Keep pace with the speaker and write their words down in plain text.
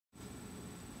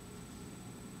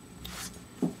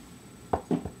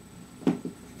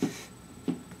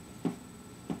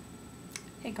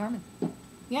Hey, Carmen.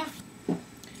 Yeah.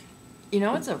 You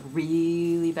know what's a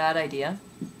really bad idea?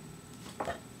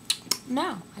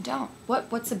 No, I don't.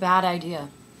 What's a bad idea?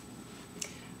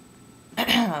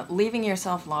 Leaving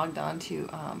yourself logged on to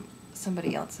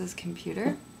somebody else's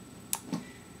computer.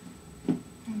 At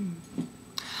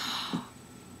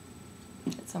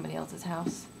somebody else's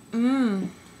house.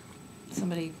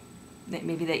 Somebody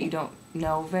maybe that you don't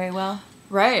know very well.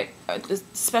 Right.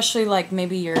 Especially like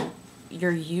maybe your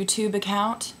YouTube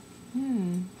account.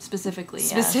 Specifically,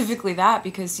 yes. Specifically that,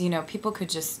 because, you know, people could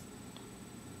just...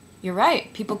 You're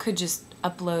right. People could just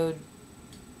upload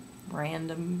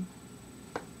Random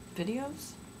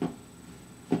videos.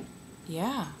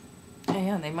 Yeah.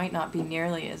 Yeah, they might not be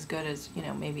nearly as good as, you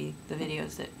know, maybe the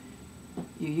videos that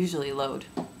you usually load.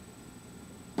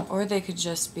 Or they could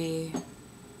just be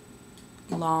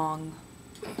long,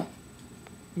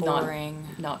 boring,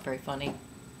 not very funny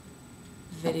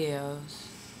videos.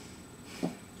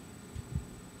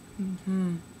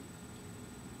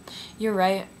 You're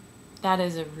right. That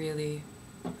is a really,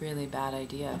 really bad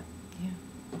idea. Yeah.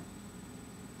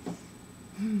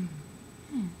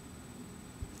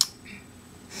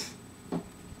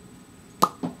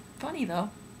 Funny though.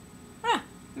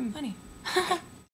 Funny.